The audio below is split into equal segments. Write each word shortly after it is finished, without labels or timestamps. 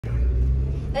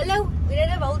Hello, we didn't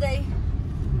have all day.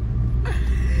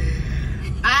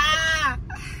 Ah!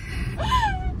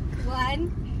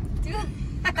 1, 2,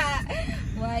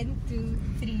 1, 2,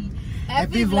 3.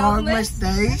 Happy Vlogmas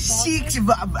Day 6.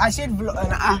 I said vlog.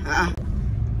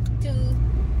 2,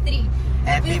 3.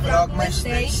 Happy Vlogmas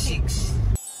Day 6.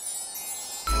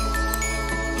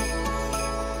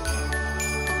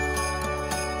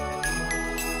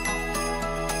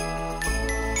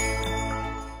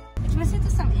 It must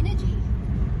have some energy.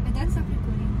 But that's not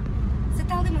recording. So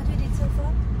tell them what we did so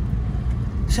far.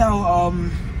 So,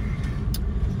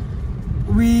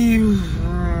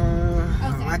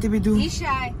 what did we do? He's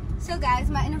shy. So guys,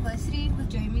 my anniversary with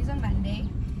Jamie is on Monday.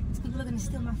 These people are gonna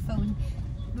steal my phone.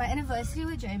 My anniversary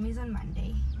with Jamie is on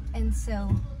Monday. And so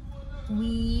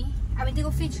I went to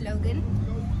go fetch Logan.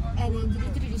 And then did you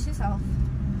introduce yourself?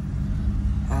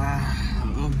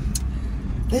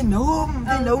 They know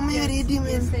me already, man.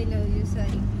 Yes, they know you,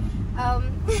 sorry.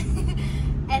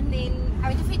 And then I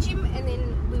went to fetch him, and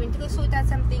then we went to go sort out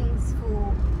some things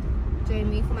for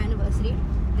Jamie for my anniversary.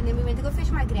 And then we went to go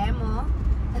fetch my grandma,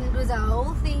 and it was a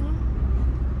whole thing.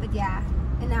 But yeah,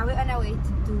 and now we're on our way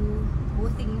to do more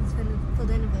things for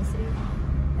the anniversary.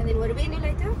 And then what are we gonna do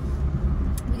later?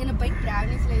 We're gonna bake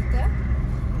brownies later.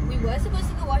 We were supposed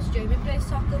to go watch Jamie play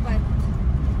soccer, but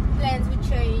plans were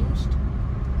changed.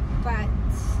 But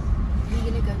we're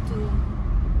gonna go to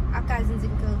our cousins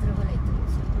in Curls River later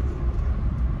also.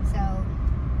 So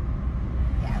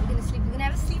yeah, we're gonna sleep. We're gonna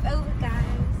have a sleepover,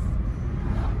 guys.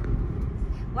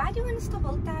 Why do you want to stop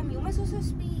all the time? You must also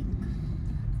speak.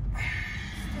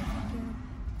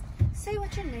 Say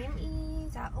what your name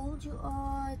is, how old you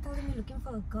are. Tell them you're looking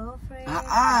for a girlfriend.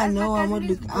 No, I'm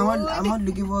not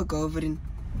looking for a girlfriend.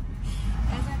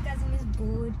 As my cousin is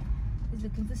bored, he's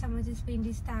looking for someone to spend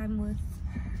his time with.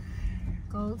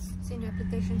 Girls, send your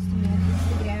applications to me on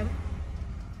Instagram.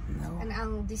 No. And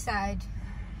I'll decide.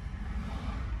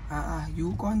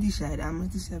 You can't decide. I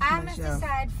must decide for myself. I must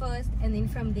decide first, and then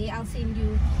from there I'll send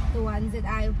you the ones that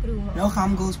I approve of. No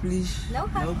ham girls, please. No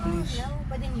ham no, girls, please. no.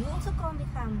 But then you also can't be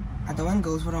ham. I don't want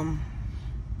girls from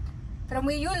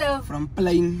where you live. From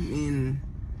plain in.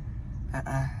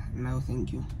 No,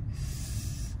 thank you.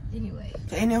 Anyway.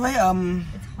 So anyway,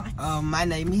 it's hot. My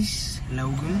name is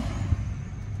Logan,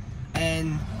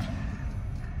 and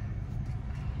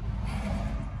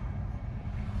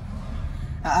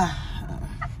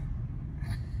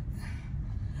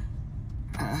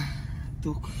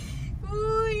took.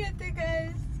 Ooh, yeah,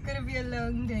 guys. It's gonna be a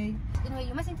long day. Anyway,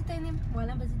 you must entertain them while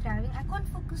I'm busy driving. I can't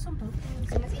focus on both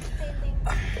things. You must entertain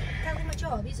them. Tell them what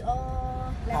your hobbies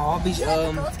are. Like, Hobbies, the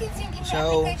girls can send in their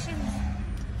applications.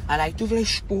 I like to play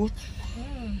sport.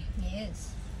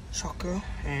 Yes. Soccer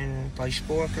and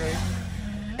baseball play.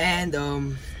 And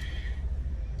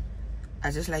I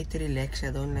just like to relax.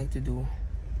 I don't like to do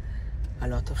a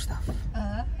lot of stuff.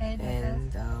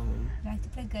 And like to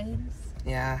play games.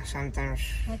 Yeah, sometimes.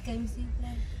 What games do you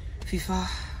play? FIFA,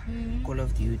 Call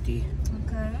of Duty.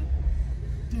 Okay.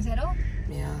 Is that all?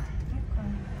 Yeah. Okay.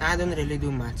 I don't really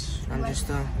do much. I'm just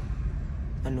a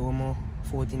normal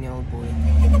 14-year-old boy.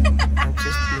 I'm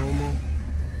just normal.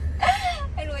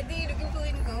 And what are you looking for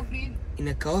in a girlfriend? In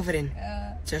a girlfriend?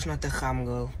 Just not a gam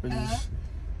girl, please.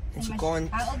 And she can't.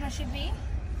 How old must she be?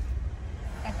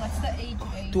 Like, what's the age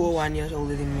range? 2 or 1 years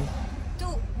older than me.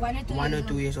 1 or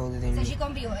 2 years older than me. So she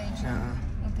can't be your age?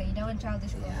 Okay, you don't want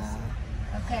childish girls. Yeah.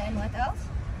 Okay, and what else?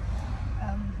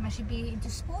 Must she be into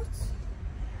sports?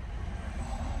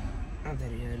 Not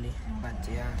really, but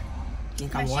yeah. You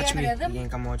can Must she watch have me. a rhythm? You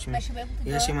can watch me. Must she be able to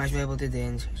Yes, she dance? must be able to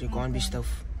dance. She can't be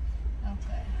stiff.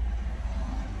 Okay.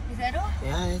 Is that all?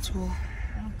 Yeah, that's all.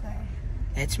 Okay.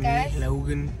 That's me, Guys,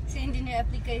 Logan. send in your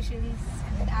applications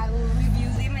and I will review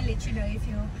them and let you know if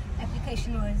your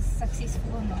application was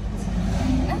successful or not.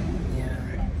 Yeah.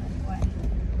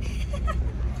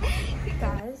 Hey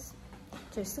guys,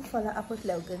 just to follow up with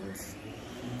Logan's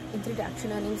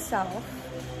introduction on himself.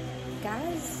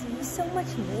 Guys, he's so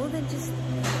much more than just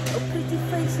a pretty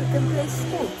face who can play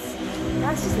sports.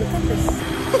 Guys, just look at this.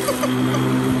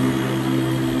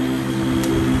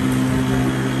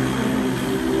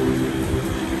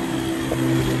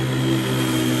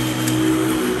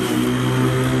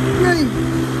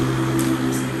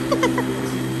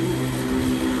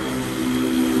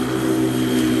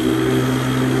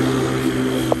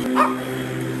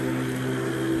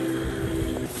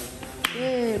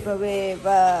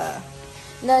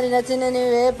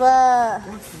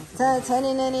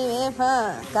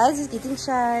 Guys, he's getting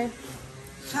shy.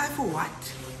 Shy for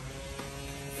what?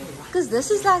 Because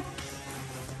this is like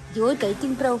your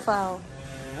dating profile.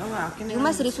 No, how can You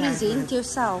must represent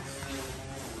yourself.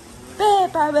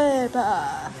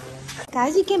 Peppa.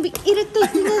 Guys, you can be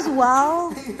irritating as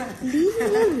well. Leave me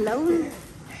alone.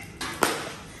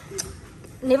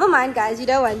 Never mind, guys. You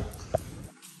don't want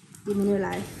him in your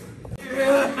life.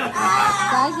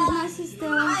 Guys, this is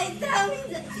my sister.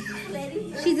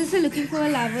 She's just looking for a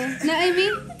lover. No,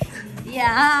 Amy?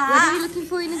 Yeah. What are you looking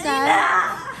for in a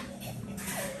guy?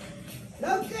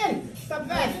 Stop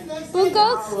that.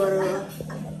 Bunkels?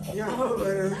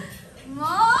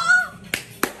 Mom!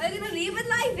 Are you gonna leave it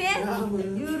like that?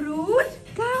 You rude.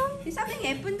 Come. Did something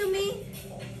happen to me?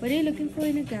 What are you looking for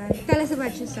in a guy? Tell us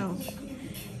about yourself.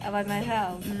 About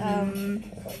myself.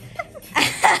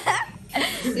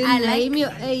 Your name,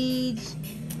 your age.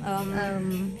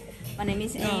 My name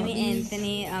is Amy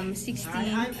Anthony. I'm 16.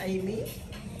 Hi, I'm Amy.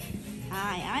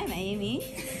 Hi, I'm Amy.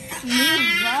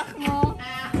 VLOGMAS.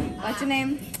 What's your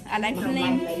name? I like My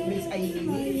playing. name is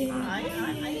Amy. Hi,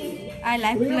 I'm Amy. I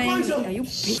like playing. Are you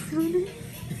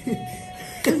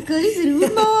Uncle is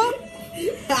rude, Mom.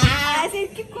 I said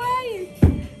keep quiet.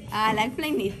 I like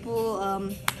playing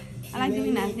netball. I like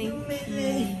doing nothing.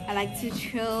 I like to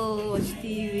chill, watch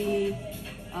TV,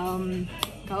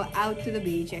 go out to the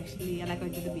beach. Actually, I like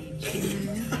going to the beach.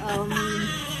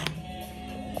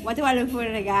 What do I look for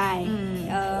in a guy?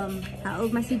 How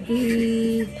old must he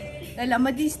be? The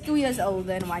limit is 2 years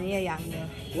older and 1 year younger.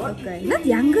 Okay. Not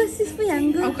younger, sis for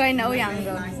younger. Okay, no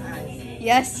younger. Nice eyes.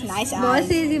 Yes, nice Mom eyes.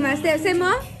 says he must have. Say,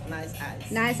 Mom? Nice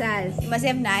eyes. Nice eyes. He must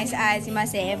have nice eyes. He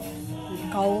must have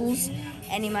goals,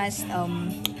 and he must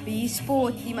be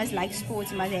sport. He must like sports.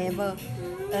 He must have a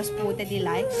sport that he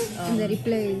likes. And that he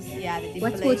plays. Yeah, that he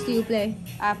What plays. sports do you play?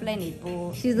 I play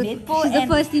netball. She's the Netball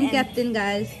first team and captain,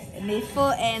 guys.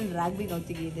 Netball and rugby go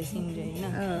together, Sinjay.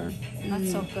 No, not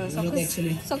soccer.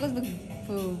 Soccer's the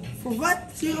for. For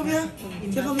what? See, come here.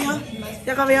 Come here.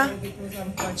 Come here.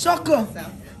 Soccer.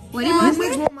 What do you Who want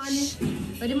makes say? more money?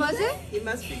 What do you want say? He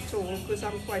must be tall because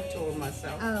I'm quite tall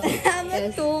myself. Oh, I'm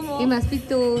not tall, Mom. he must be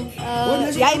tall.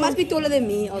 Yeah, he must be taller than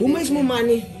me. Who makes more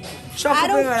money? Soccer I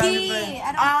don't player or rugby care. player?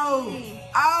 I don't care.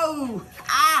 Ow!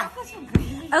 Ah!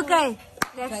 Okay,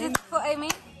 that's it for Amy.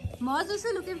 Mom's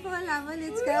also looking for a lover.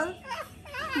 Let's go.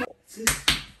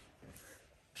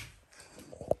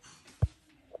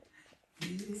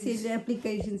 Send the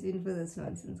applications in for this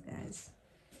nonsense, guys.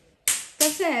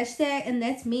 That's a hashtag, and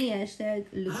that's me, hashtag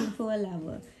looking for a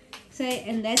lover. Say,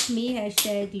 and that's me,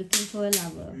 hashtag looking for a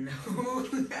lover. No.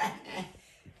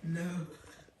 No.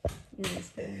 Yes,